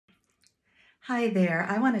Hi there,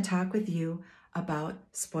 I want to talk with you about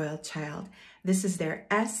SpoiledChild. This is their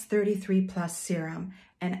S33 Plus Serum,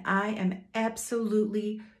 and I am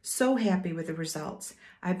absolutely so happy with the results.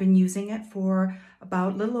 I've been using it for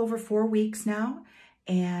about a little over 4 weeks now,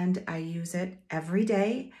 and I use it every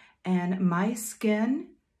day, and my skin,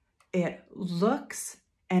 it looks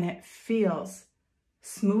and it feels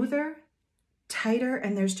smoother, tighter,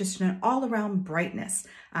 and there's just an all-around brightness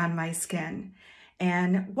on my skin.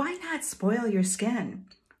 And why not spoil your skin?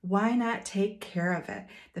 Why not take care of it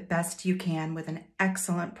the best you can with an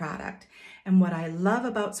excellent product? And what I love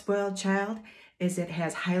about SpoiledChild is it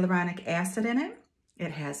has hyaluronic acid in it.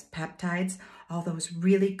 It has peptides, all those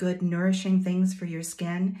really good nourishing things for your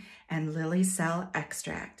skin, and lily cell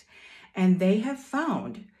extract. And they have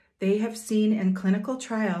seen in clinical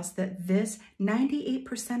trials that this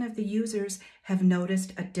 98% of the users have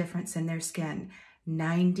noticed a difference in their skin.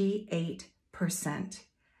 98%.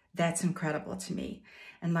 That's incredible to me.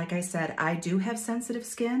 And like I said, I do have sensitive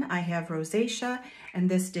skin. I have rosacea, and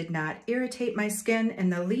this did not irritate my skin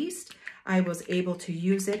in the least. I was able to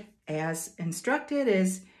use it as instructed,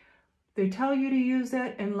 as they tell you to use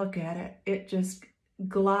it, and look at it. It just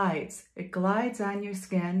glides. It glides on your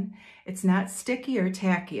skin. It's not sticky or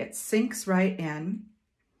tacky. It sinks right in.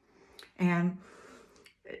 And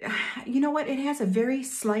you know what? It has a very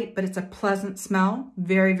slight, but it's a pleasant smell.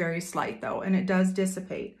 Very, very slight though, and it does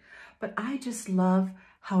dissipate. But I just love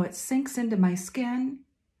how it sinks into my skin.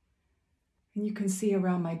 And you can see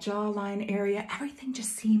around my jawline area, everything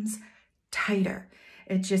just seems tighter.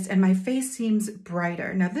 And my face seems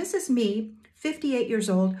brighter. Now this is me, 58 years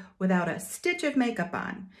old, without a stitch of makeup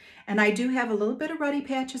on. And I do have a little bit of ruddy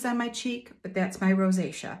patches on my cheek, but that's my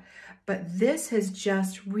rosacea. But this has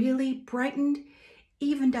just really brightened,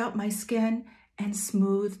 evened out my skin, and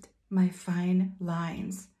smoothed my fine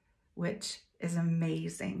lines, which is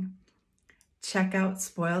amazing. Check out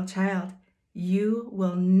SpoiledChild. You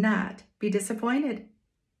will not be disappointed.